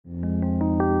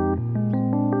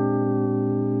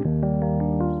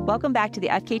Welcome back to the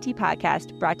FKT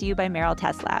podcast brought to you by Merrill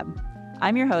Test Lab.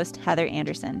 I'm your host, Heather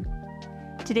Anderson.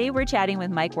 Today we're chatting with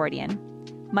Mike Wardian.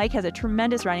 Mike has a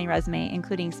tremendous running resume,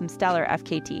 including some stellar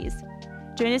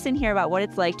FKTs. Join us and hear about what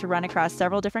it's like to run across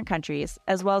several different countries,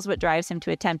 as well as what drives him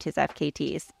to attempt his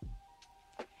FKTs.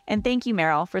 And thank you,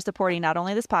 Merrill, for supporting not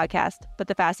only this podcast, but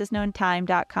the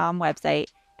fastestknowntime.com website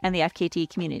and the FKT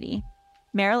community.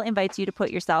 Merrill invites you to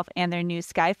put yourself and their new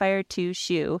Skyfire 2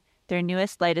 shoe, their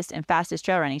newest, lightest, and fastest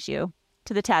trail running shoe,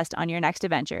 to the test on your next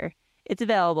adventure. It's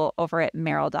available over at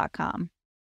merrill.com.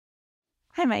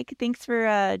 Hi, Mike. Thanks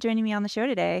for joining me on the show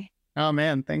today. Oh,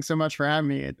 man. Thanks so much for having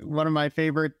me. One of my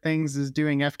favorite things is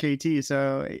doing FKT,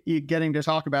 so getting to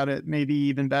talk about it may be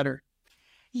even better.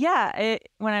 Yeah.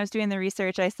 When I was doing the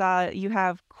research, I saw you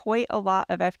have quite a lot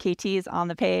of FKTs on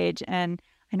the page, and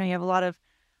I know you have a lot of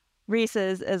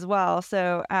races as well.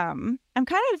 So I'm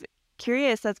kind of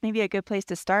curious. That's maybe a good place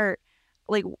to start.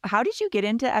 Like, how did you get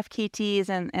into FKTs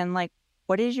and like,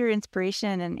 what is your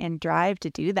inspiration and drive to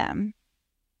do them?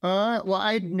 Well,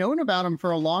 I'd known about them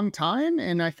for a long time,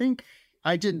 and I think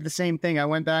I did the same thing. I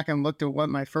went back and looked at what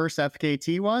my first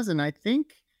FKT was, and I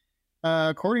think,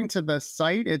 according to the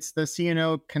site, it's the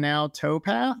C&O Canal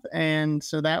Towpath, and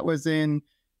so that was in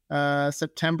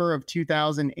September of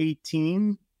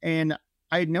 2018, and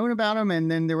I'd known about them, and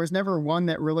then there was never one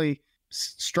that really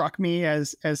struck me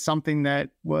as something that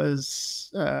was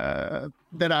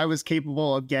that I was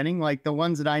capable of getting. Like, the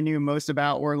ones that I knew most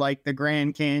about were like the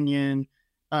Grand Canyon.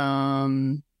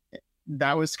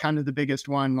 That was kind of the biggest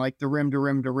one, like the rim to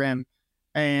rim to rim.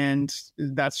 And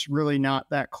that's really not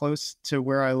that close to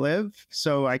where I live.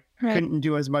 So I couldn't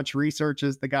do as much research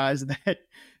as the guys that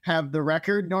have the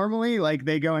record normally. Like,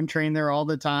 they go and train there all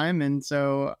the time. And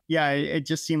so, yeah, it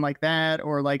just seemed like that.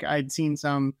 Or like I'd seen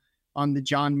some on the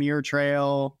John Muir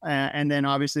Trail, and then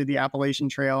obviously the Appalachian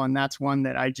Trail. And that's one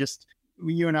that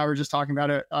you and I were just talking about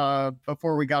it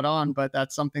before we got on, but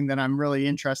that's something that I'm really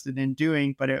interested in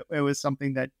doing. But it was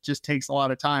something that just takes a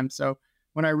lot of time. So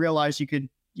when I realized you could,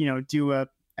 do a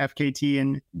FKT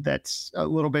and that's a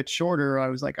little bit shorter, I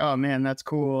was like, oh man, that's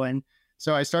cool. And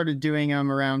so I started doing them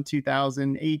around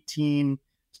 2018,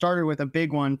 started with a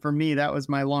big one. For me, that was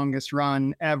my longest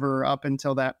run ever up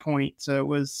until that point. So it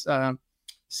was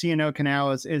C&O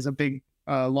Canal is a big,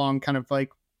 long kind of like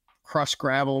crushed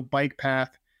gravel bike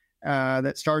path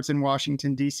that starts in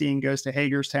Washington, D.C. and goes to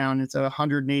Hagerstown. It's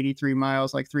 183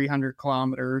 miles, like 300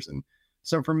 kilometers. And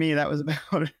so for me, that was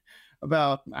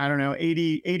about, I don't know,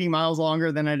 80 miles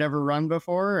longer than I'd ever run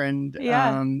before.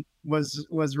 And was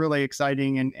really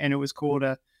exciting. And it was cool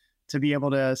to be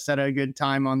able to set a good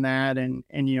time on that and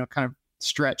kind of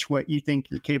stretch what you think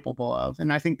you're capable of.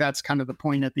 And I think that's kind of the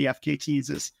point at the FKTs,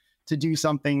 is to do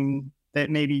something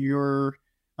that maybe you're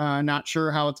not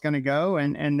sure how it's going to go.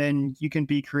 And then you can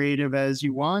be creative as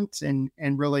you want. And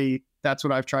really, that's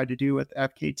what I've tried to do with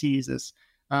FKTs is,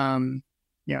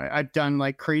 I've done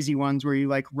like crazy ones where you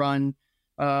like run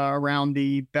around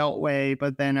the Beltway,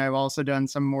 but then I've also done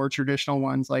some more traditional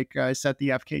ones. Like I set the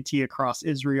FKT across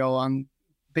Israel on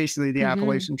basically the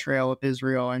Appalachian Trail of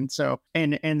Israel. And so,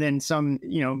 and then some,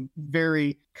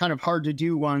 very kind of hard to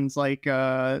do ones like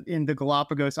in the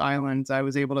Galapagos Islands, I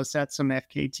was able to set some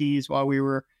FKTs while we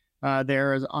were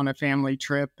there on a family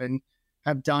trip, and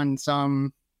have done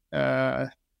some,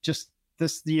 just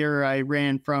this year I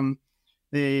ran from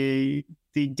the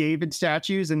David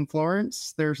statues in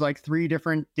Florence. There's like 3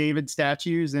 different David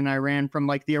statues, and I ran from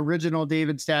like the original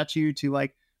David statue to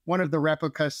like one of the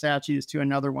replica statues to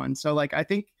another one. So like, I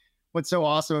think what's so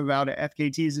awesome about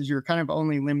FKTs is you're kind of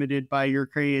only limited by your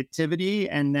creativity,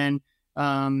 and then,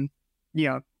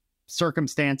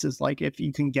 circumstances, like if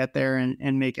you can get there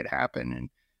and make it happen.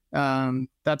 And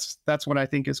that's what I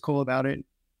think is cool about it.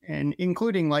 And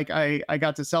including like, I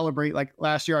got to celebrate, like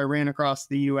last year I ran across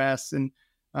the US, and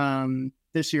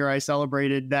this year I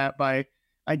celebrated that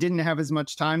I didn't have as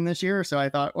much time this year. So I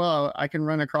thought, well, I can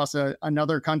run across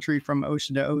another country from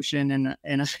ocean to ocean.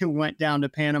 And I went down to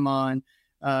Panama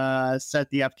and set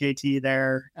the FKT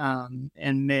there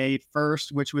in May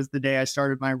 1st, which was the day I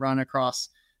started my run across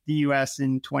the US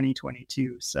in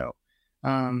 2022. So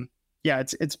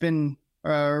it's been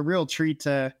a real treat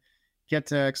to get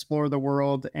to explore the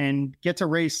world and get to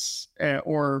race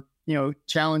or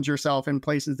challenge yourself in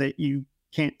places that you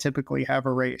can't typically have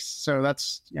a race. So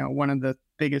that's, one of the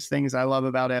biggest things I love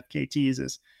about FKTs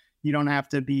is you don't have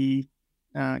to be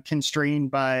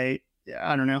constrained by,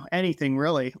 I don't know, anything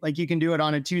really. Like, you can do it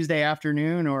on a Tuesday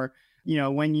afternoon, or,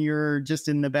 when you're just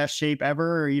in the best shape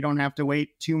ever, or you don't have to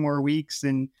wait 2 more weeks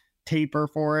and taper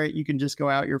for it. You can just go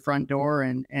out your front door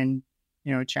and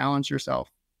challenge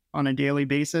yourself on a daily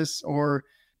basis, or,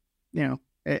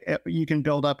 you can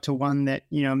build up to one that,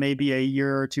 maybe a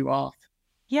year or two off.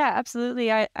 Yeah,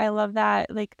 absolutely. I love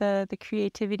that, like the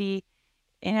creativity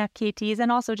in FKTs,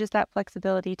 and also just that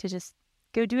flexibility to just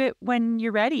go do it when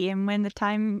you're ready and when the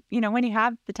time, when you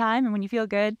have the time and when you feel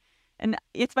good. And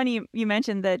it's funny you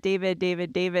mentioned the David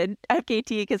FKT,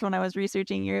 because when I was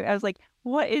researching you, I was like,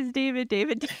 what is David?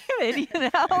 Like,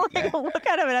 what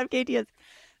kind of an FKT is?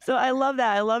 So I love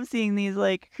that. I love seeing these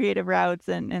like creative routes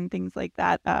and things like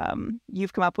that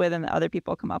you've come up with and that other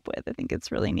people come up with. I think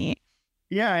it's really neat.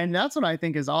 Yeah. And that's what I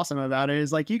think is awesome about it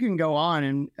is like, you can go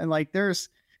on and like,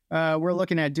 we're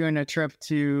looking at doing a trip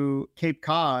to Cape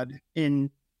Cod in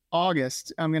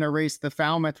August. I'm going to race the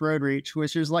Falmouth Road Reach,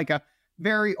 which is like a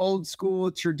very old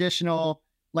school, traditional,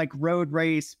 like road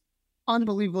race,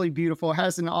 unbelievably beautiful,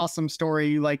 has an awesome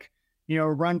story, like,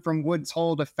 run from Woods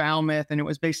Hole to Falmouth. And it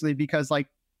was basically because like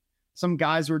some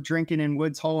guys were drinking in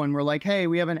Woods Hole and were like, hey,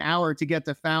 we have an hour to get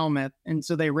to Falmouth. And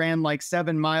so they ran like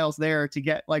 7 miles there to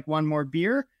get like one more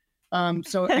beer.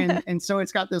 So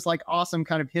it's got this like awesome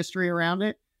kind of history around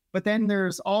it. But then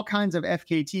there's all kinds of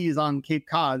FKTs on Cape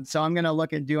Cod. So I'm going to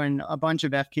look at doing a bunch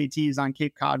of FKTs on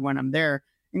Cape Cod when I'm there,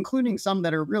 including some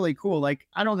that are really cool. Like,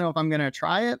 I don't know if I'm going to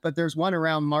try it, but there's one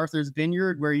around Martha's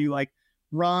Vineyard where you like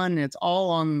run. It's all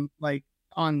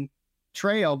on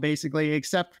trail basically,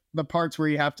 except the parts where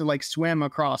you have to like swim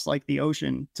across like the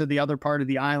ocean to the other part of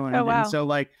the island. Oh, wow. And so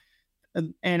like,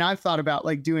 and I've thought about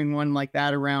like doing one like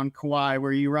that around Kauai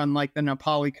where you run like the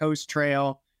Napali Coast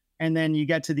Trail and then you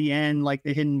get to the end, like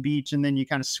the hidden beach, and then you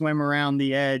kind of swim around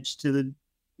the edge to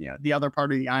the other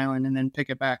part of the island and then pick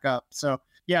it back up. So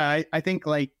yeah, I think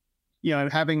like,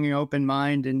 having an open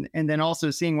mind and then also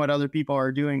seeing what other people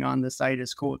are doing on the site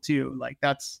is cool too. Like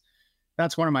that's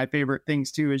one of my favorite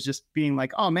things too, is just being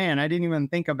like, oh man, I didn't even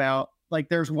think about, like,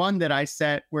 there's one that I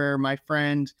set where my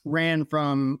friend ran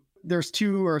from, there's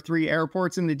 2 or 3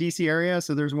 airports in the DC area.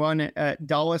 So there's one at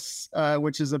Dulles,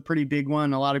 which is a pretty big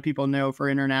one. A lot of people know for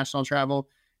international travel.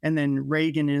 And then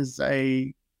Reagan is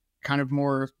a kind of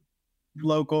more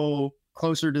local,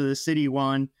 closer to the city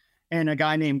one. And a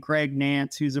guy named Greg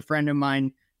Nance, who's a friend of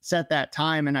mine, set that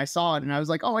time. And I saw it and I was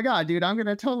like, oh my God, dude, I'm going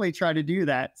to totally try to do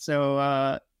that.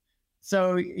 So,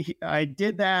 I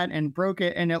did that and broke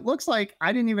it. And it looks like,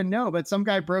 I didn't even know, but some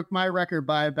guy broke my record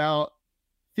by about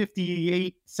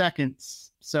 58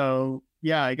 seconds. So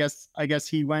yeah, I guess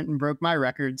he went and broke my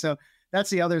record. So that's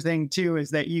the other thing too, is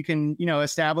that you can,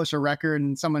 establish a record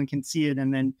and someone can see it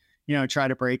and then, try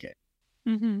to break it.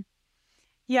 Mm-hmm.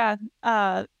 Yeah.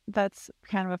 That's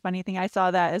kind of a funny thing. I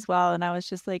saw that as well. And I was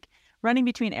just like, running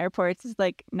between airports is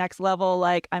like next level.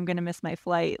 Like, I'm going to miss my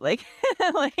flight. Like,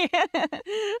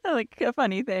 like a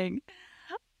funny thing.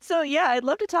 So yeah, I'd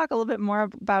love to talk a little bit more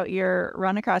about your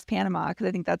run across Panama, because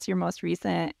I think that's your most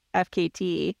recent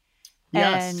FKT.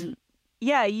 Yes. And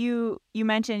yeah, you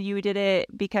mentioned you did it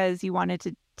because you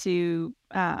wanted to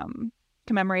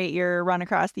commemorate your run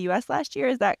across the U.S. last year.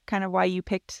 Is that kind of why you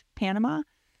picked Panama?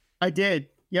 I did.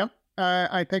 Yep.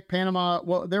 I picked Panama.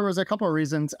 Well, there was a couple of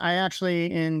reasons. I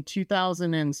actually, in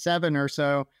 2007 or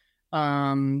so,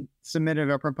 submitted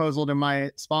a proposal to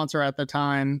my sponsor at the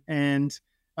time, and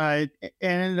it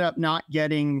ended up not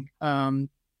getting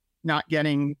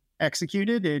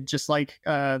executed. It just like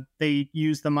they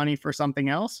used the money for something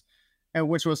else,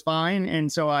 which was fine.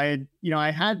 And so I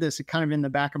had this kind of in the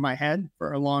back of my head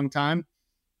for a long time.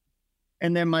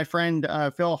 And then my friend,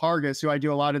 Phil Hargis, who I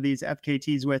do a lot of these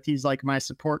FKTs with, he's like my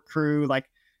support crew, like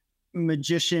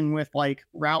magician with like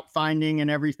route finding and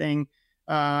everything.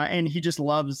 And he just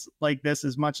loves like this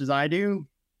as much as I do.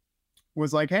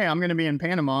 Was like, hey, I'm going to be in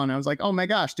Panama. And I was like, oh my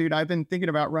gosh, dude, I've been thinking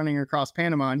about running across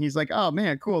Panama. And he's like, oh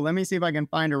man, cool. Let me see if I can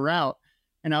find a route.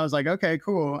 And I was like, okay,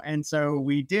 cool. And so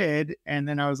we did. And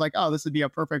then I was like, oh, this would be a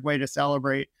perfect way to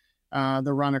celebrate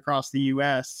the run across the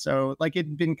U.S. So like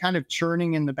it'd been kind of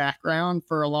churning in the background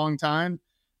for a long time.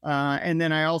 And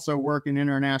then I also work in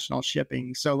international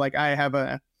shipping. So like I have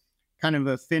a kind of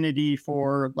affinity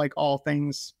for like all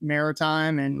things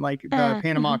maritime, and like the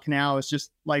Panama Canal is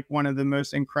just like one of the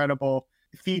most incredible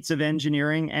feats of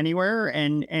engineering anywhere.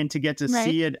 And to get to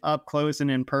see it up close and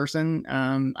in person.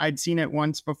 I'd seen it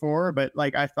once before, but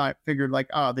like I figured like,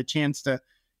 oh, the chance to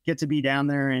get to be down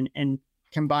there and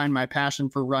combine my passion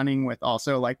for running with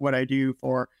also like what I do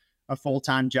for a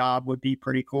full-time job would be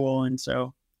pretty cool. And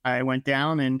so I went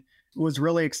down and was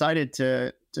really excited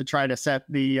to try to set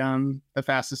the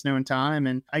fastest known time.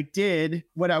 And I did.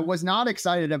 What I was not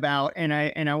excited about, and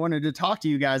I wanted to talk to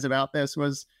you guys about this,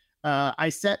 was I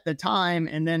set the time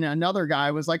and then another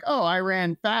guy was like, oh, I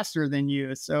ran faster than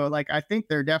you. So like, I think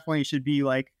there definitely should be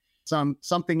like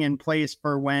something in place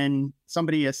for when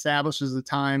somebody establishes a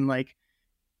time, like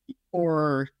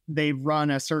or they've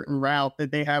run a certain route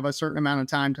that they have a certain amount of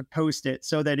time to post it,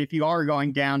 so that if you are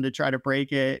going down to try to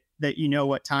break it, that you know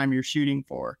what time you're shooting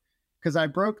for. Because I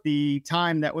broke the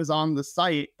time that was on the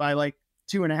site by like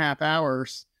 2.5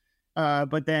 hours.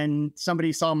 But then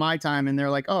somebody saw my time and they're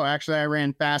like, oh, actually, I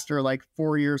ran faster like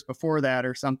 4 years before that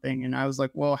or something. And I was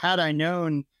like, well, had I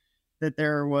known that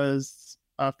there was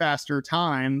a faster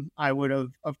time, I would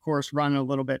have, of course, run a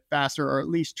little bit faster, or at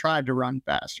least tried to run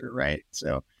faster. Right.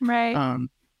 So, Right.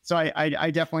 So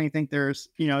I definitely think there's,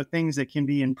 things that can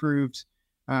be improved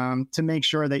to make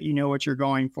sure that you know what you're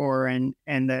going for, and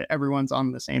that everyone's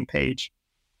on the same page.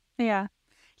 Yeah.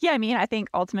 Yeah. I mean, I think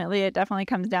ultimately it definitely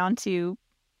comes down to,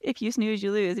 if you snooze,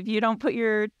 you lose. If you don't put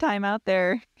your time out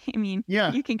there, I mean,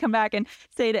 you can come back and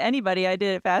say to anybody, I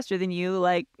did it faster than you.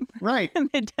 Like, right.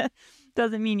 It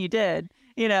doesn't mean you did,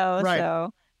 Right.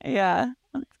 So, yeah,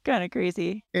 it's kind of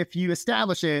crazy. If you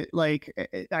establish it, like,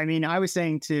 I mean, I was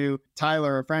saying to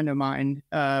Tyler, a friend of mine,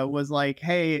 was like,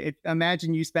 hey,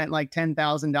 imagine you spent like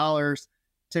 $10,000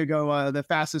 to go the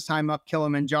fastest time up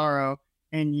Kilimanjaro,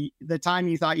 and the time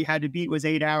you thought you had to beat was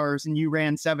 8 hours, and you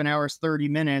ran 7 hours, 30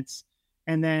 minutes.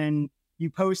 And then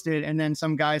you post it, and then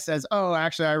some guy says, oh,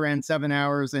 actually, I ran 7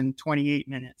 hours and 28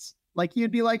 minutes. Like,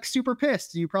 you'd be like super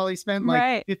pissed. You probably spent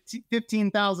like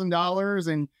 $15,000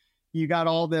 and you got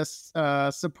all this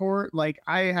support. Like,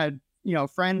 I had,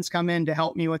 friends come in to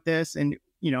help me with this. And,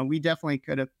 we definitely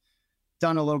could have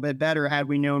done a little bit better had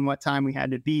we known what time we had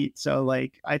to beat. So,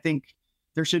 like, I think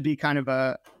there should be kind of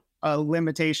a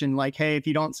limitation. Like, hey, if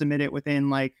you don't submit it within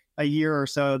like a year or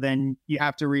so, then you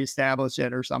have to reestablish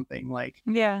it or something. Like,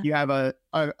 you have a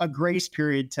grace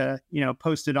period to,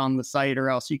 post it on the site, or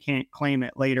else you can't claim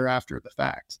it later after the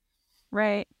fact.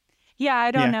 Right. Yeah.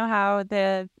 I don't know how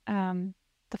the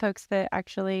folks that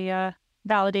actually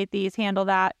validate these handle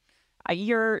that.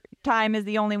 Your time is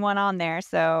the only one on there.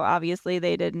 So obviously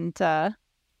they didn't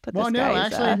put this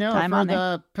guy's time on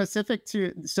the Pacific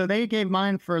so they gave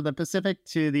mine for the Pacific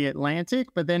to the Atlantic,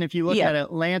 but then if you look at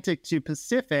Atlantic to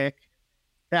Pacific,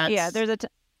 that's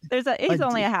he's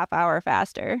only a half hour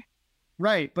faster.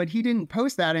 Right, but he didn't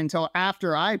post that until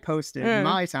after I posted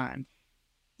my time.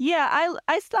 Yeah,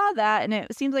 I saw that, and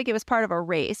it seems like it was part of a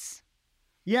race.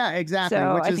 Yeah, exactly.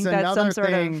 So which I is think another that's some sort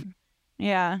thing.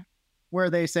 Of, where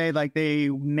they say like they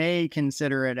may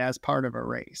consider it as part of a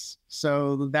race.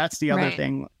 So that's the other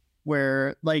thing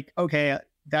where, like, okay,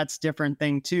 that's different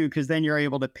thing too, because then you're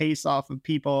able to pace off of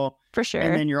people. For sure.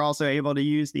 And then you're also able to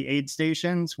use the aid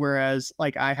stations. Whereas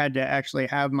like I had to actually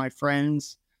have my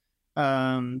friends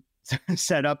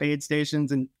set up aid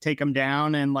stations and take them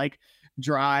down and like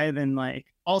drive. And like,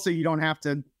 also you don't have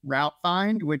to route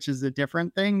find, which is a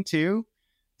different thing too.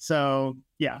 So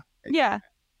yeah.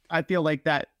 I feel like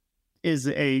that is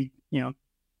a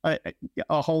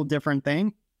whole different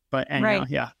thing, but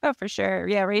anyhow, Oh, for sure.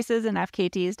 Yeah. Races and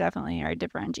FKTs definitely are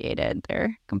differentiated.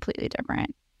 They're completely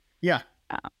different. Yeah.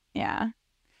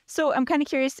 So I'm kind of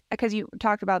curious, because you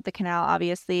talked about the canal,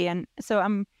 obviously. And so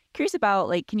I'm curious about,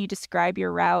 like, can you describe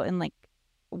your route and like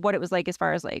what it was like as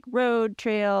far as like road,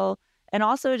 trail, and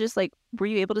also just like, were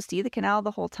you able to see the canal the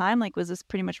whole time? Like, was this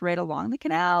pretty much right along the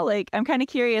canal? Like, I'm kind of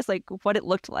curious, like, what it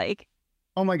looked like.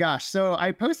 Oh my gosh. So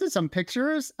I posted some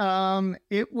pictures.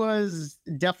 It was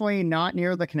definitely not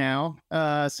near the canal.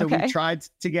 We tried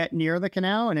to get near the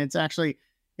canal, and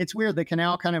it's weird. The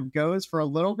canal kind of goes for a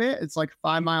little bit. It's like a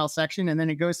 5-mile section, and then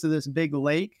it goes to this big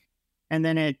lake, and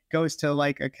then it goes to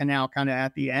like a canal kind of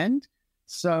at the end.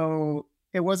 So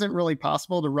it wasn't really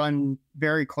possible to run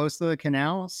very close to the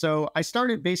canal. So I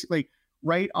started basically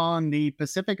right on the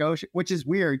Pacific Ocean, which is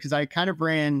weird because I kind of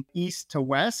ran east to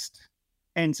west.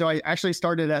 And so I actually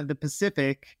started at the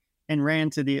Pacific and ran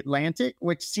to the Atlantic,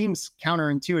 which seems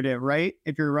counterintuitive, right?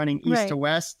 If you're running east to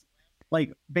west,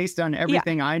 like based on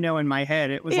everything I know in my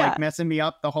head, it was like messing me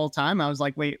up the whole time. I was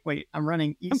like, wait, I'm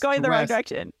running east. I'm going the wrong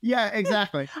direction. Yeah,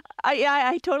 exactly.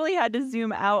 I totally had to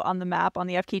zoom out on the map on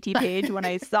the FKT page when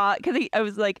I saw it, because I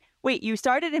was like, wait, you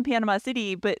started in Panama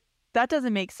City, but that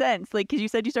doesn't make sense. Like, because you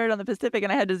said you started on the Pacific,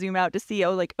 and I had to zoom out to see,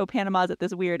 Panama's at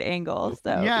this weird angle.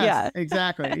 So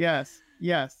exactly.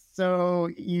 Yes. So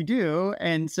you do.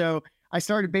 And so I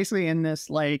started basically in this,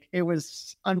 like, it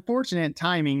was unfortunate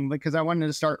timing because I wanted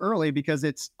to start early because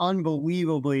it's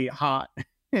unbelievably hot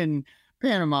in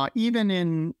Panama, even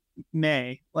in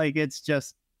May. Like, it's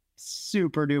just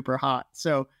super duper hot.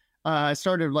 So I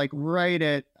started like right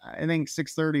at, I think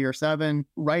 6:30 or 7,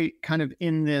 right kind of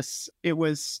in this, it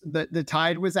was the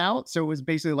tide was out. So it was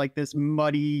basically like this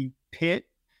muddy pit.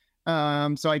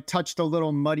 So I touched a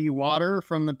little muddy water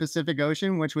from the Pacific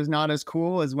Ocean, which was not as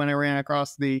cool as when I ran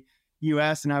across the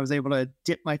US and I was able to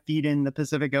dip my feet in the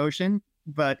Pacific Ocean.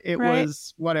 but it Right.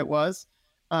 was what it was.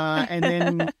 And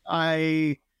then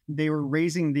they were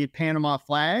raising the Panama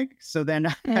flag. So then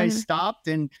I And stopped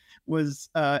and it was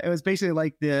basically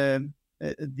like the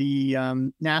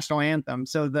national anthem.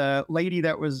 So the lady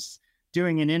that was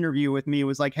doing an interview with me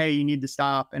was like, "Hey, you need to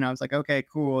stop." And I was like, "Okay,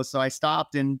 cool." So I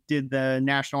stopped and did the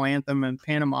national anthem in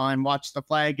Panama and watched the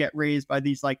flag get raised by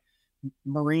these like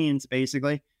Marines,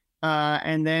 basically.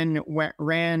 And then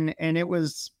ran, and it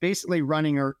was basically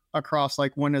running across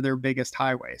like one of their biggest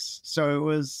highways. So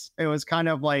it was kind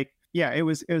of like, yeah, it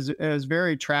was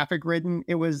very traffic ridden.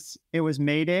 It was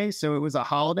May Day, so it was a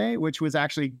holiday, which was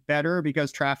actually better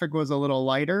because traffic was a little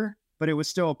lighter, but it was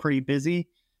still pretty busy.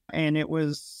 And it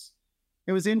was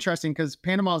interesting because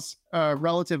Panama's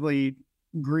relatively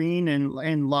green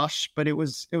and lush, but it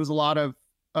was a lot of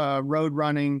road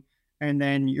running, and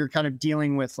then you're kind of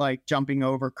dealing with like jumping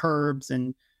over curbs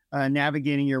and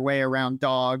navigating your way around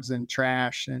dogs and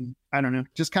trash, and I don't know,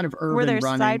 just kind of urban were there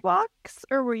running. sidewalks,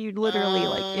 or were you literally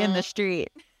like in the street?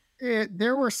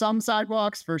 There were some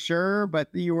sidewalks for sure, but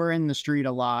you were in the street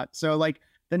a lot. So like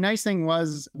the nice thing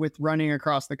was with running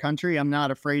across the country, I'm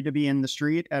not afraid to be in the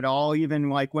street at all, even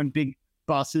like when big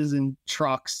buses and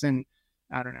trucks and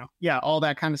I don't know. Yeah, all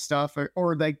that kind of stuff.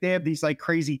 Or like they have these like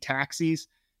crazy taxis.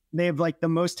 They have like the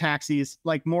most taxis,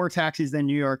 like more taxis than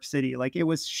New York City. Like it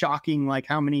was shocking, like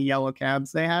how many yellow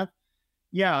cabs they have.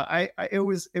 Yeah, it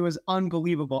was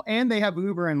unbelievable. And they have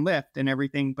Uber and Lyft and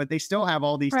everything, but they still have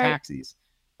all these Right. taxis.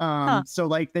 Huh. So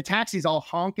like the taxis all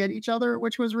honk at each other,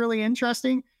 which was really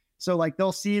interesting. So like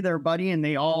they'll see their buddy and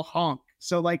they all honk.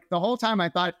 So like the whole time I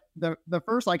thought the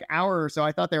first like hour or so,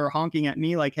 I thought they were honking at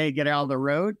me like, "Hey, get out of the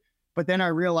road." But then I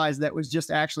realized that was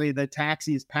just actually the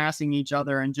taxis passing each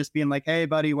other and just being like, "Hey,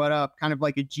 buddy, what up?" Kind of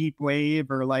like a Jeep wave,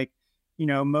 or like,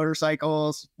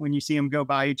 motorcycles. When you see them go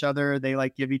by each other, they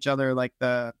like give each other like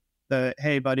the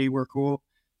 "Hey, buddy, we're cool"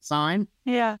 sign.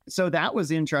 Yeah. So that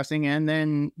was interesting. And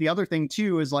then the other thing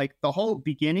too is like the whole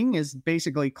beginning is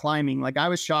basically climbing. Like I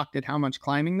was shocked at how much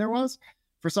climbing there was.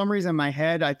 For some reason in my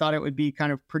head, I thought it would be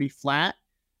kind of pretty flat.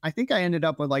 I think I ended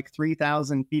up with like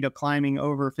 3,000 feet of climbing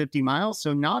over 50 miles.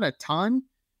 So not a ton,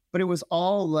 but it was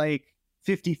all like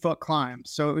 50-foot climbs.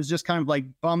 So it was just kind of like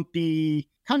bumpy,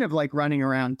 kind of like running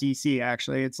around DC,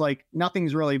 actually. It's like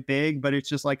nothing's really big, but it's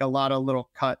just like a lot of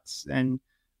little cuts. And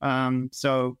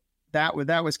so that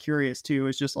was curious too.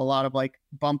 It's just a lot of like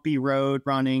bumpy road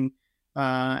running.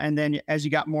 And then as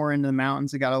you got more into the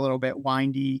mountains, it got a little bit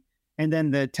windy. And then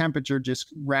the temperature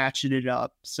just ratcheted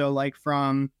up. So like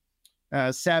from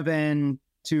 7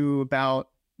 to about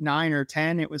 9 or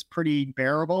 10, it was pretty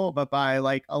bearable. But by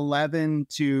like 11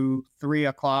 to 3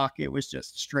 o'clock, it was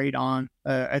just straight on.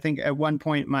 I think at one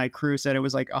point my crew said it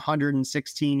was like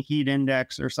 116 heat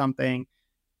index or something.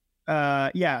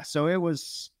 Yeah, so it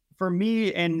was for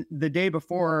me. And the day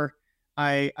before,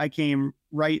 I came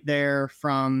right there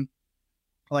from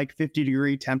like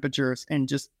 50-degree temperatures and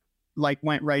just like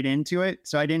went right into it.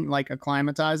 So I didn't like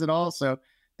acclimatize at all. So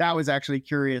that was actually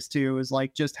curious too, is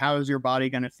like, just how is your body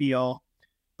going to feel?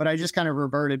 But I just kind of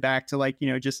reverted back to like,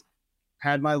 just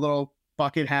had my little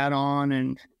bucket hat on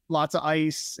and lots of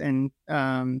ice and,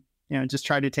 just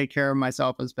tried to take care of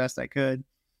myself as best I could.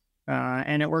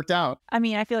 And it worked out. I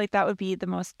mean, I feel like that would be the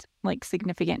most like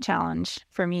significant challenge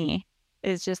for me,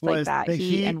 is just like Was that the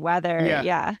heat and weather. Yeah.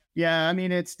 Yeah. Yeah. I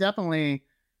mean, it's definitely,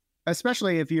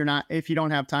 especially if you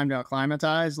don't have time to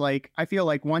acclimatize. Like, I feel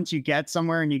like once you get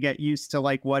somewhere and you get used to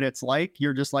like what it's like,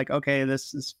 you're just like, okay,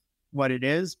 this is what it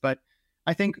is. But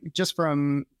I think just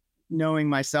from knowing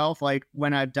myself, like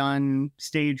when I've done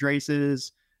stage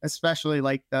races, especially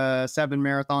like the 7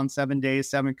 marathon, 7 days,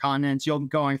 7 continents, you're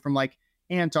going from like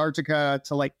Antarctica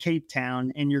to like Cape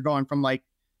Town, and you're going from like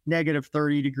negative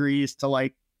 30 degrees to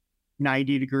like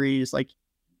 90 degrees. Like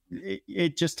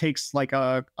it just takes like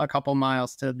a couple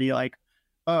miles to be like,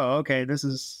 oh, okay, this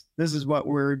is what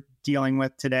we're dealing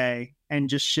with today, and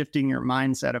just shifting your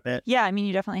mindset a bit. Yeah. I mean,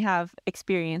 you definitely have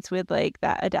experience with like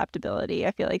that adaptability.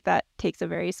 I feel like that takes a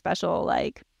very special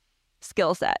like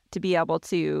skill set to be able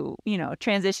to,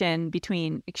 transition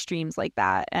between extremes like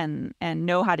that and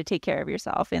know how to take care of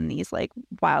yourself in these like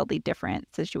wildly different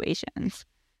situations.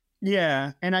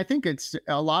 Yeah. And I think it's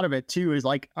a lot of it too is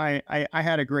like I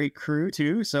had a great crew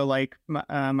too. So like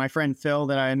my friend Phil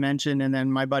that I mentioned, and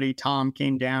then my buddy Tom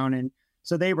came down, and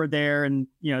so they were there, and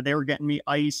they were getting me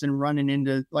ice and running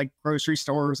into like grocery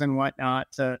stores and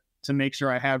whatnot to make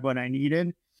sure I had what I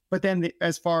needed. But then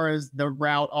as far as the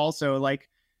route also, like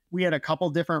we had a couple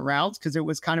different routes because it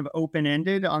was kind of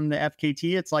open-ended on the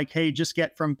FKT. It's like, hey, just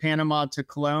get from Panama to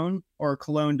Cologne or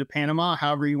Cologne to Panama,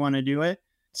 however you want to do it.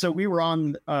 So we were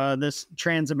on this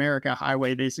Trans-America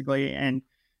highway basically, and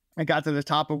I got to the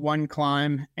top of one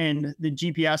climb, and the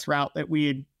GPS route that we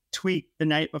had tweaked the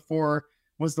night before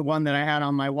was the one that I had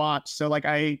on my watch. So like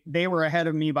they were ahead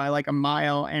of me by like a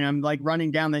mile, and I'm like running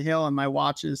down the hill, and my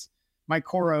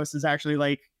Coros is actually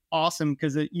like awesome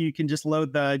because you can just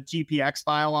load the GPX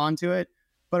file onto it.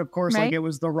 But of course, like it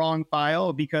was the wrong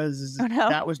file because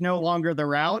that was no longer the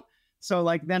route. So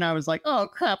like then I was like, oh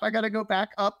crap, I got to go back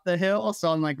up the hill.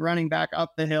 So I'm like running back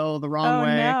up the hill the wrong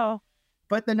way. No.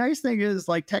 But the nice thing is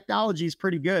like technology is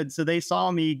pretty good. So they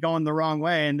saw me going the wrong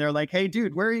way and they're like, hey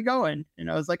dude, where are you going?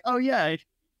 And I was like, oh yeah,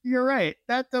 you're right.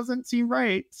 That doesn't seem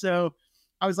right. So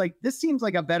I was like, this seems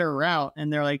like a better route.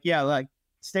 And they're like, yeah, like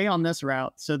stay on this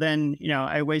route. So then,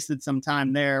 I wasted some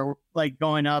time there, like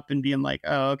going up and being like,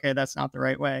 oh, okay, that's not the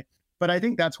right way. But I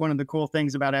think that's one of the cool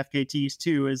things about FKTs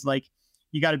too, is like,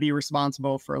 you got to be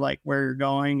responsible for like where you're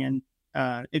going. And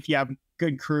if you have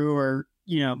good crew or,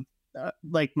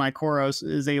 like my Coros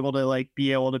is able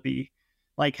to be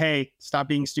like, hey, stop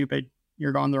being stupid.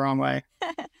 You're going the wrong way.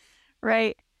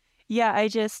 Right. Yeah. I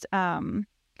just, a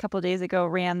couple of days ago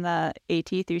ran the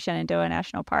AT through Shenandoah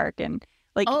National Park, and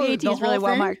like the AT is really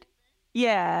well marked.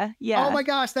 Yeah. Yeah. Oh my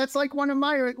gosh. That's like one of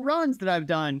my runs that I've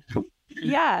done.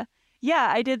 Yeah.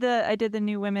 Yeah. I did the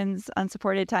new women's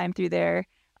unsupported time through there.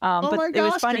 Oh but my gosh,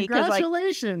 it was funny because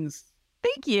congratulations.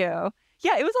 Thank you.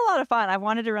 Yeah, it was a lot of fun. I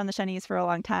wanted to run the Shenies for a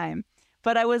long time,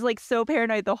 but I was like so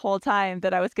paranoid the whole time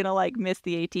that I was going to like miss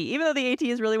the AT, even though the AT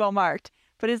is really well marked.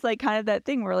 But it's like kind of that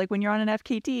thing where like when you're on an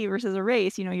FKT versus a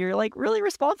race, you're like really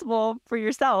responsible for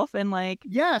yourself and like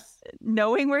yes,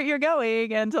 knowing where you're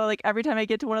going. And so like every time I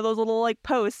get to one of those little like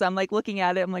posts, I'm like looking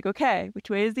at it. I'm like, okay, which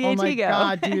way does the AT go? Oh my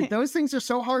God, dude, those things are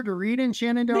so hard to read in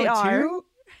Shenandoah too.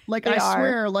 Like, I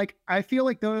swear, like, I feel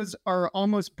like those are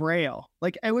almost Braille.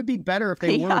 Like, it would be better if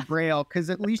they were Braille, because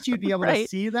at least you'd be able to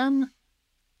see them.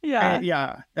 Yeah.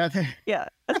 Yeah. Yeah.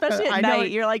 Especially at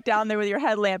night, you're like down there with your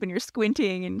headlamp and you're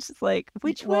squinting and just like,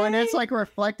 which way? And it's like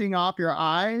reflecting off your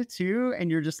eye, too.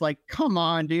 And you're just like, come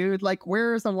on, dude. Like,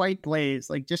 where's the white blaze?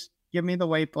 Like, just give me the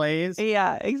white blaze.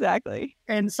 Yeah, exactly.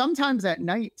 And sometimes at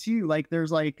night, too, like,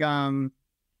 there's like,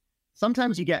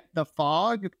 sometimes you get the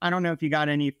fog. I don't know if you got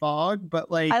any fog, but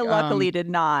like... I luckily did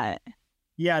not.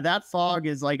 Yeah, that fog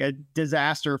is like a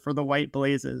disaster for the white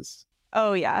blazes.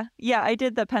 Oh, yeah. Yeah, I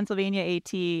did the Pennsylvania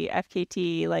AT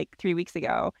FKT like 3 weeks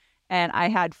ago, and I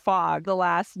had fog the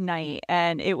last night,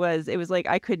 and it was like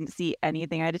I couldn't see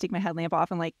anything. I had to take my headlamp off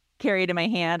and like carry it in my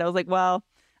hand. I was like, well,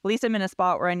 at least I'm in a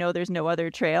spot where I know there's no other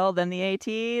trail than the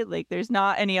AT. Like there's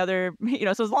not any other,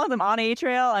 so as long as I'm on a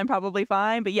trail, I'm probably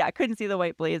fine. But yeah, I couldn't see the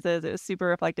white blazes. It was super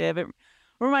reflective. It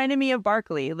reminded me of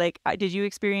Barkley. Like, did you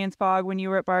experience fog when you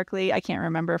were at Barkley? I can't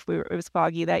remember if it was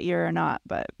foggy that year or not,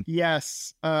 but.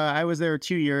 Yes. I was there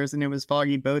 2 years and it was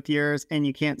foggy both years and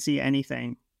you can't see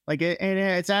anything. Like and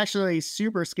it's actually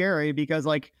super scary because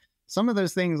like some of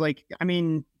those things, like, I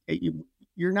mean,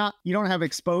 you don't have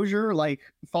exposure like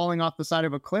falling off the side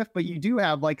of a cliff, but you do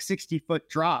have like 60-foot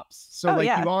drops. So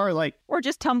you are like, or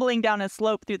just tumbling down a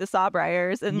slope through the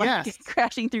sawbriars and like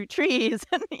crashing through trees.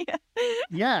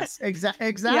 Yes,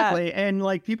 exactly. Yeah. And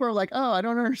like people are like, oh, I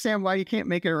don't understand why you can't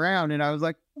make it around. And I was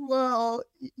like, well,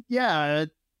 yeah,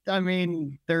 I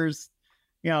mean, there's,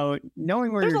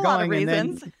 knowing where you're going and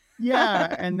then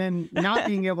and then not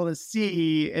being able to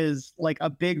see is like a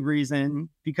big reason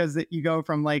because you go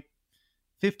from like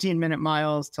 15-minute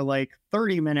miles to like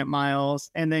 30-minute miles.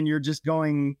 And then you're just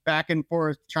going back and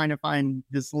forth trying to find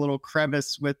this little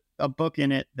crevice with a book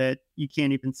in it that you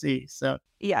can't even see. So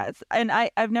yes. And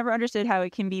I've never understood how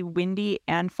it can be windy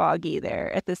and foggy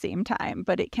there at the same time,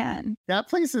 but it can. That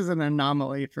place is an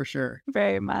anomaly for sure.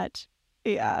 Very much.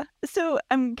 Yeah. So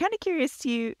I'm kind of curious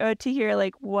to hear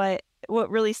like what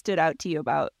really stood out to you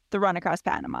about the run across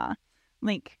Panama.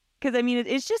 Like, because I mean,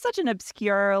 it's just such an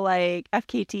obscure like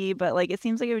FKT, but like it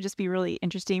seems like it would just be really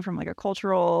interesting from like a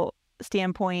cultural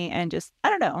standpoint, and just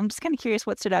I don't know. I'm just kind of curious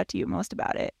what stood out to you most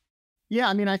about it. Yeah,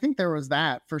 I mean, I think there was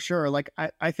that for sure. Like,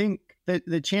 I think that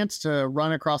the chance to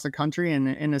run across the country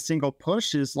in a single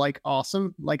push is like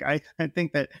awesome. Like, I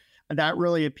think that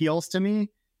really appeals to me.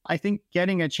 I think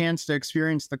getting a chance to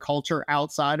experience the culture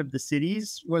outside of the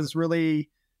cities was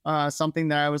really something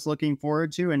that I was looking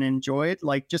forward to and enjoyed.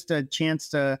 Like, just a chance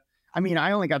to. I mean,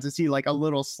 I only got to see like a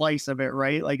little slice of it,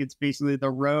 right? Like it's basically the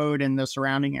road and the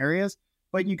surrounding areas,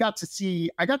 but I got to see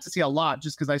a lot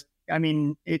just because I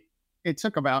mean, it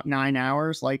took about 9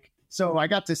 hours. Like, so I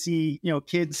got to see,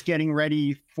 kids getting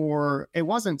ready for, it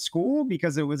wasn't school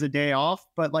because it was a day off,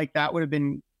 but like that would have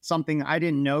been something I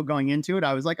didn't know going into it.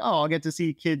 I was like, oh, I'll get to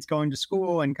see kids going to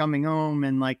school and coming home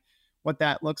and like what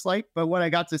that looks like. But what I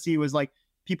got to see was like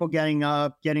people getting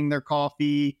up, getting their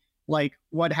coffee, like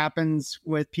what happens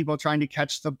with people trying to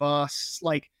catch the bus.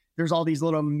 Like there's all these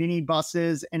little mini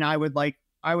buses, and I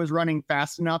was running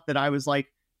fast enough that I was like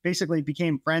basically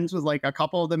became friends with like a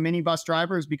couple of the minibus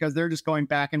drivers because they're just going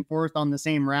back and forth on the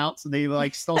same route. So they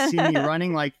like still see me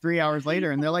running like 3 hours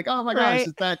later, and they're like, oh my gosh,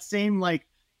 it's that same like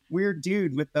weird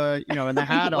dude with the, the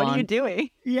hat what on. What are you doing?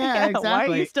 Yeah, exactly. Why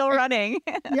are you still running?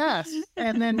 Yes.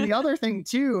 And then the other thing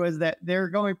too is that they're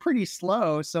going pretty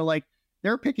slow. So like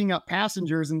they're picking up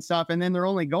passengers and stuff, and then they're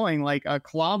only going like a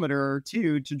kilometer or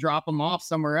two to drop them off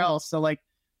somewhere else. So like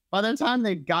by the time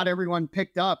they got everyone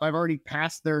picked up, I've already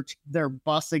passed their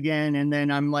bus again, and then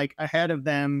I'm like ahead of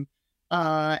them,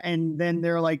 and then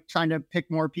they're like trying to pick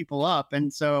more people up,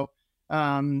 and so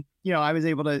I was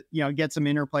able to get some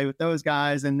interplay with those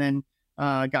guys, and then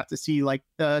got to see like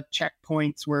the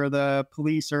checkpoints where the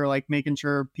police are like making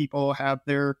sure people have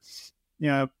their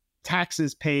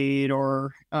taxes paid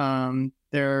or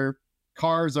their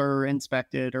cars are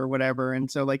inspected or whatever, and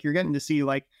so like you're getting to see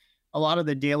like a lot of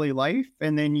the daily life.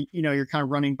 And then, you're kind of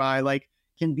running by like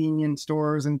convenience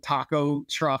stores and taco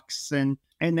trucks. And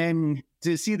then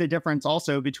to see the difference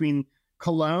also between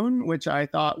Cologne, which I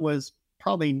thought was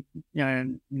probably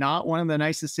not one of the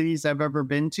nicest cities I've ever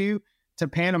been to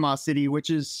Panama City,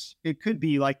 it could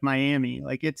be like Miami.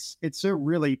 Like it's a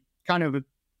really kind of a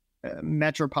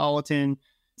metropolitan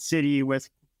city with,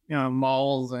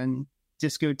 malls and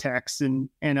discotheques and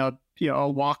a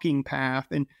walking path,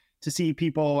 and to see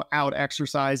people out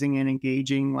exercising and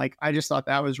engaging. Like, I just thought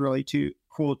that was really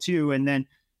cool too. And then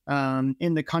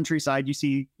in the countryside, you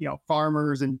see,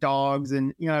 farmers and dogs,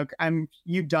 and,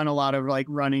 you've done a lot of like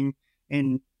running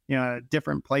in,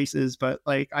 different places, but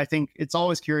like, I think it's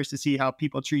always curious to see how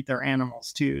people treat their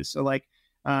animals too. So like,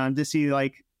 to see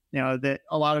like, that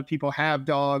a lot of people have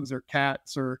dogs or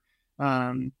cats or,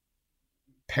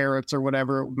 parrots or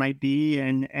whatever it might be,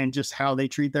 and just how they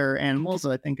treat their animals,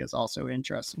 I think is also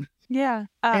interesting. Yeah.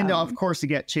 And of course to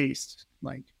get chased.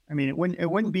 Like, I mean, it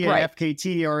wouldn't be an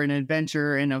FKT or an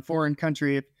adventure in a foreign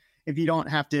country if you don't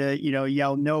have to,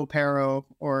 yell no perro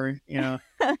or,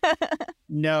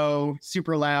 no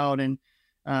super loud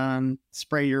and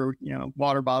spray your,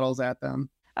 water bottles at them.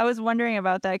 I was wondering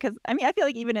about that because I feel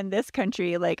like even in this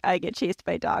country, like I get chased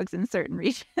by dogs in certain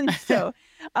regions. So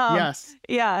yes.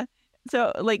 Yeah.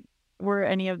 So, like, were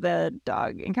any of the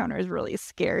dog encounters really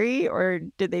scary, or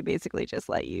did they basically just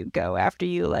let you go after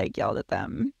you, like, yelled at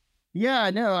them?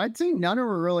 Yeah, no, I'd say none of them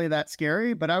were really that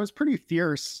scary, but I was pretty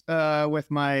fierce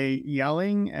with my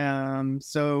yelling.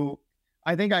 So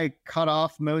I think I cut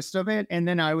off most of it. And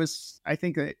then I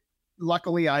think that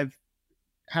luckily I've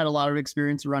had a lot of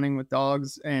experience running with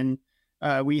dogs, and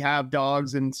we have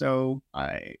dogs. And so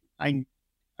I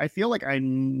feel like I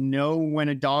know when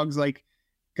a dog's like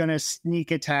gonna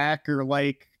sneak attack or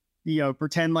like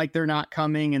pretend like they're not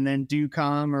coming and then do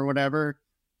come or whatever.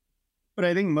 But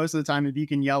I think most of the time, if you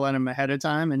can yell at them ahead of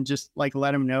time and just like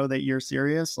let them know that you're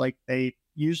serious, like they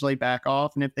usually back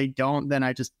off, and if they don't, then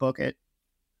I just book it.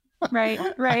 Right.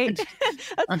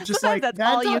 I'm just like, that's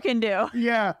all you can do.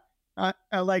 Yeah.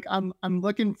 I'm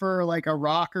looking for like a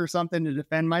rock or something to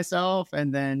defend myself,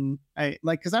 and then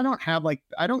because I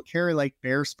don't carry like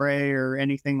bear spray or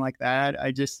anything like that.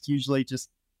 I just usually just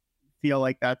feel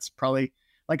like that's probably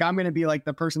like I'm gonna be like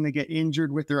the person that get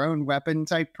injured with their own weapon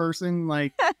type person.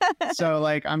 Like so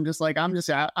like I'm just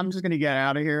gonna get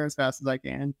out of here as fast as I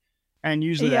can, and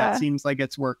usually that seems like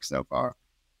it's worked so far.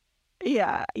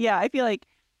 Yeah, I feel like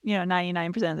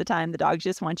 99% of the time, the dogs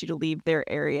just want you to leave their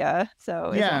area.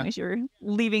 So as long as you're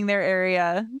leaving their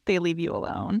area, they leave you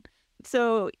alone.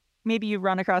 So maybe you've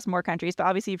run across more countries, but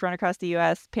obviously you've run across the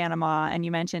U.S., Panama, and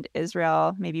you mentioned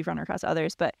Israel. Maybe you've run across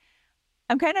others, but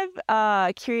I'm kind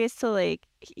of curious to like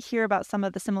hear about some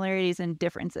of the similarities and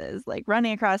differences, like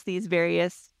running across these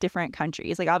various different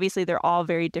countries. Like obviously they're all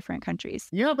very different countries.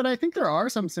 Yeah, but I think there are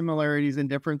some similarities and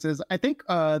differences. I think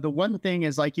the one thing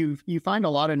is like you find a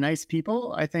lot of nice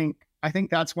people. I think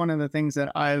that's one of the things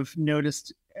that I've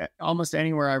noticed almost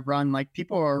anywhere I've run. Like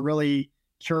people are really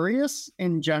curious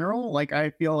in general. Like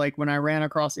I feel like when I ran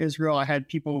across Israel, I had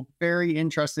people very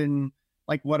interested in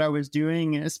like what I was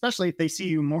doing, and especially if they see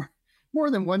you more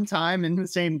than one time in the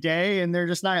same day, and they're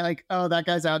just not like, oh, that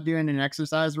guy's out doing an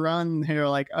exercise run. They're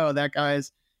like, oh, that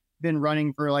guy's been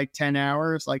running for like 10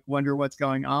 hours, like wonder what's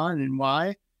going on and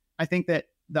why. I think that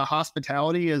the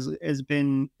hospitality has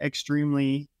been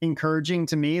extremely encouraging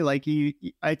to me. Like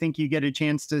I think you get a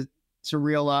chance to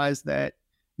realize that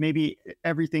maybe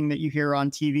everything that you hear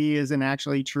on TV isn't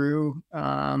actually true,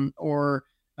 or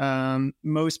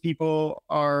most people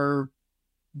are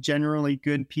generally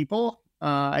good people.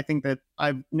 I think that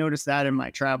I've noticed that in my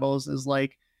travels is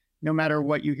like no matter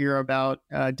what you hear about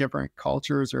different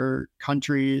cultures or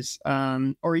countries,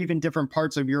 or even different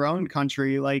parts of your own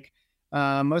country, like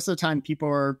most of the time people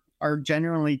are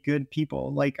genuinely good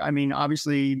people. Like, I mean,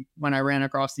 obviously when I ran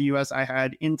across the US, I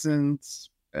had incidents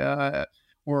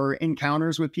or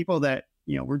encounters with people that,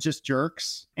 were just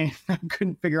jerks, and I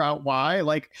couldn't figure out why.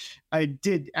 Like, I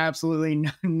did absolutely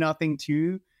nothing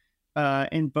to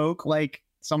invoke like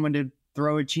someone to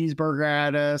throw a cheeseburger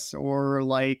at us, or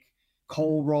like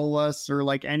coal roll us, or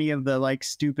like any of the like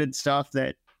stupid stuff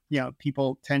that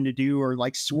people tend to do, or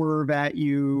like swerve at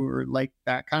you, or like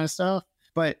that kind of stuff.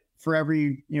 But for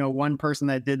every one person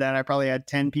that did that, I probably had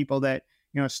 10 people that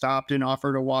stopped and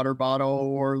offered a water bottle,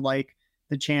 or like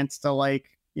the chance to like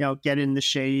get in the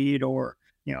shade, or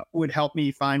would help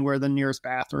me find where the nearest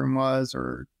bathroom was,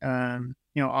 or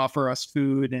offer us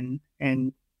food.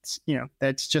 And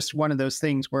that's just one of those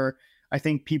things where I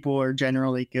think people are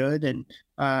generally good. And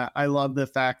I love the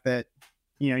fact that,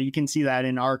 you can see that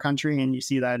in our country, and you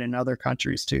see that in other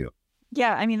countries too.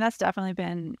 Yeah, I mean, that's definitely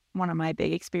been one of my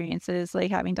big experiences,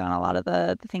 like having done a lot of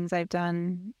the things I've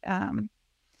done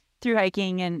through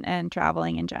hiking and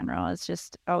traveling in general. It's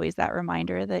just always that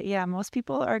reminder that, yeah, most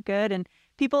people are good, and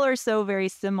people are so very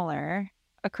similar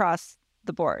across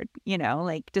the board,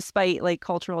 like despite like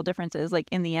cultural differences, like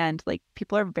in the end, like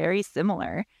people are very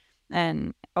similar.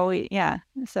 And always, yeah.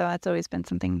 So that's always been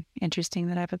something interesting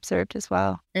that I've observed as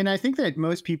well. And I think that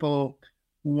most people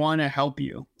want to help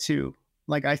you too.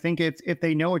 Like, I think if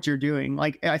they know what you're doing,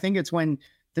 like, I think it's when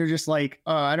they're just like,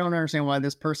 oh, I don't understand why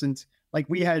this person's like,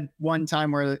 we had one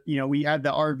time where, we had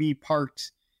the RV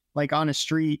parked like on a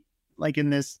street, like in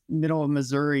this middle of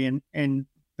Missouri, and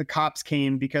the cops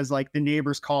came because like the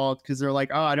neighbors called because they're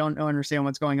like, oh, I don't understand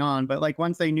what's going on. But like,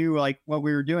 once they knew like what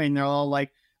we were doing, they're all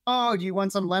like, oh, do you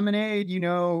want some lemonade,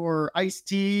 or iced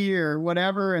tea or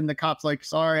whatever? And the cop's like,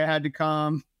 sorry, I had to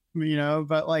come,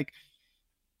 but like,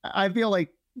 I feel like,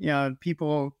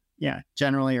 people,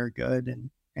 generally are good,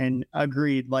 and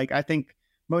agreed. Like, I think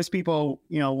most people,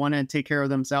 want to take care of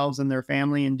themselves and their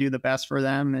family and do the best for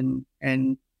them,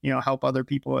 and help other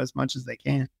people as much as they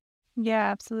can. Yeah,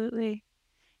 absolutely.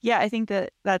 Yeah, I think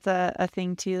that that's a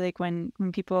thing too. Like when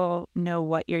people know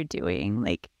what you're doing,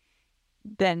 like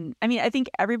then, I mean, I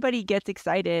think everybody gets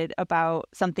excited about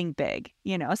something big,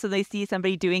 so they see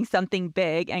somebody doing something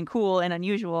big and cool and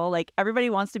unusual. Like everybody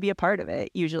wants to be a part of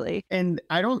it usually. And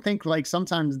I don't think like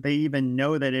sometimes they even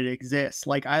know that it exists.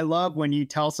 Like, I love when you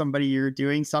tell somebody you're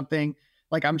doing something.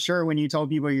 Like, I'm sure when you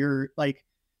told people you're like,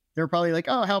 they're probably like,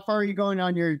 oh, how far are you going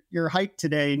on your hike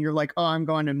today? And you're like, oh, I'm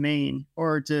going to Maine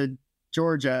or to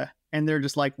Georgia. And they're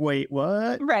just like, wait,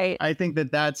 what? Right. I think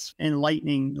that that's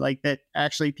enlightening, like that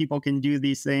actually people can do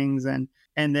these things. And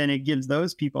then it gives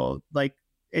those people, like,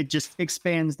 it just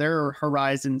expands their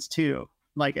horizons too.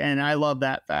 Like, and I love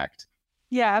that fact.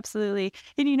 Yeah, absolutely.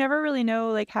 And you never really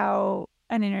know like how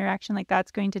an interaction like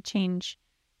that's going to change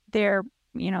their,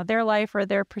 their life or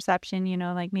their perception,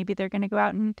 like maybe they're going to go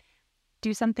out and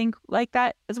do something like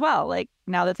that as well. Like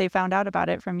now that they found out about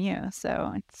it from you.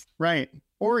 So it's right.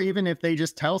 Or even if they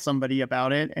just tell somebody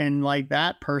about it and like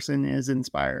that person is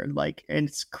inspired, like, and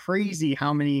it's crazy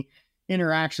how many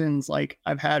interactions like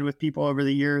I've had with people over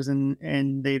the years,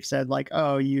 and they've said like,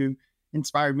 oh, you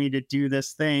inspired me to do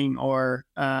this thing, or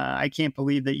I can't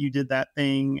believe that you did that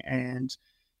thing. And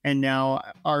now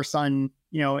our son,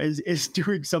 is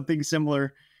doing something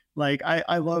similar. Like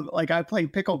I love, like I play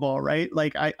pickleball, right?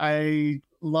 Like I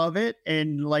love it.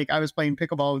 And like I was playing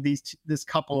pickleball with this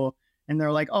couple, and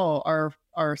they're like, oh,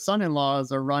 our son-in-law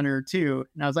is a runner too.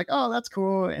 And I was like, oh, that's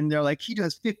cool. And they're like, he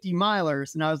does 50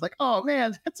 milers. And I was like, oh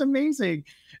man, that's amazing.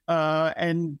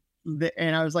 And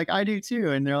I was like, I do too.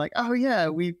 And they're like, oh yeah,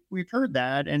 we've heard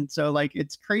that. And so like,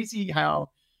 it's crazy how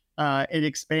it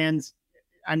expands.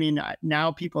 I mean,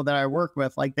 now people that I work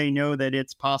with, like they know that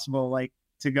it's possible like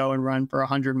to go and run for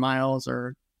 100 miles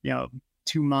or,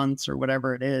 2 months or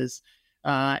whatever it is.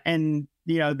 And,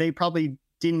 they probably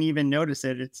didn't even notice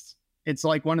it. It's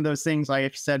like one of those things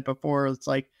I've said before. It's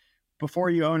like before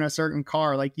you own a certain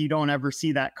car, like you don't ever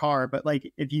see that car. But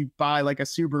like if you buy like a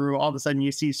Subaru, all of a sudden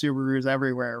you see Subarus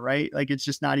everywhere, right? Like it's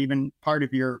just not even part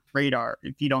of your radar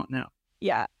if you don't know.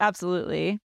 Yeah,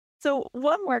 absolutely. So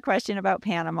one more question about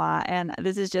Panama, and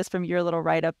this is just from your little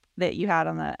write-up that you had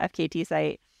on the FKT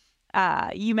site.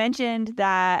 You mentioned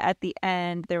that at the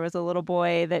end there was a little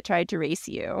boy that tried to race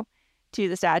you to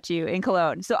the statue in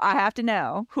Cologne. So I have to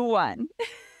know who won.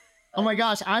 Oh my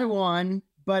gosh, I won,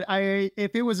 but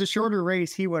if it was a shorter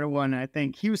race, he would have won. I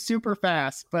think he was super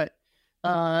fast, but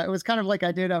it was kind of like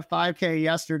I did a 5K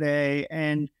yesterday,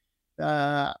 and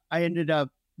I ended up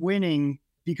winning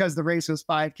because the race was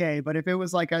 5K. But if it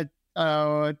was like a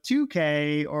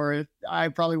 2K, or I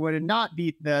probably would have not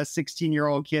beat the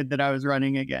 16-year-old kid that I was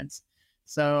running against.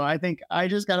 So I think I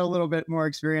just got a little bit more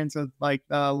experience with like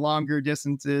longer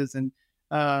distances. And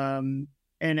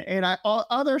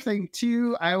other thing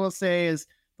too, I will say, is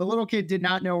the little kid did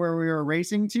not know where we were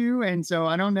racing to. And so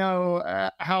I don't know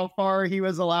how far he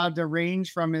was allowed to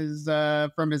range from his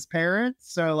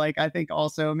parents. So like, I think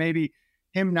also maybe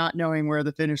him not knowing where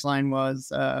the finish line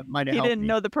was might have helped. He didn't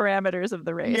know the parameters of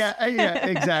the race. Yeah,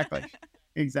 exactly.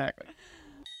 Exactly.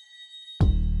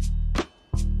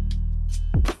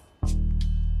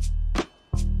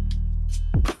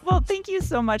 Well, thank you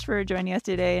so much for joining us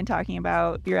today and talking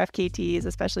about your FKTs,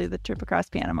 especially the trip across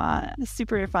Panama. It's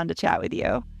super fun to chat with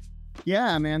you.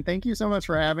 Yeah, man. Thank you so much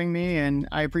for having me. And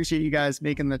I appreciate you guys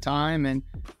making the time. And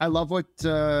I love what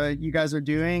you guys are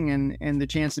doing and the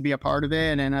chance to be a part of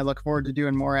it. And I look forward to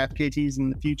doing more FKTs in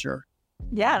the future.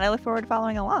 Yeah, and I look forward to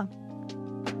following along.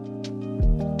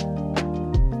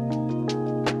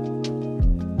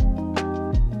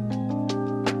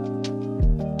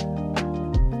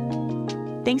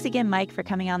 Thanks again, Mike, for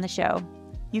coming on the show.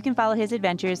 You can follow his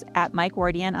adventures at Mike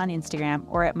Wardian on Instagram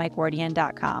or at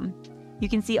MikeWardian.com. You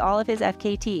can see all of his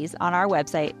FKTs on our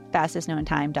website,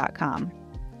 fastestknowntime.com.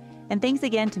 And thanks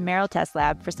again to Merrell Test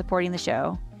Lab for supporting the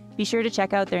show. Be sure to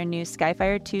check out their new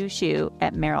Skyfire 2 shoe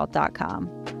at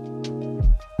Merrell.com.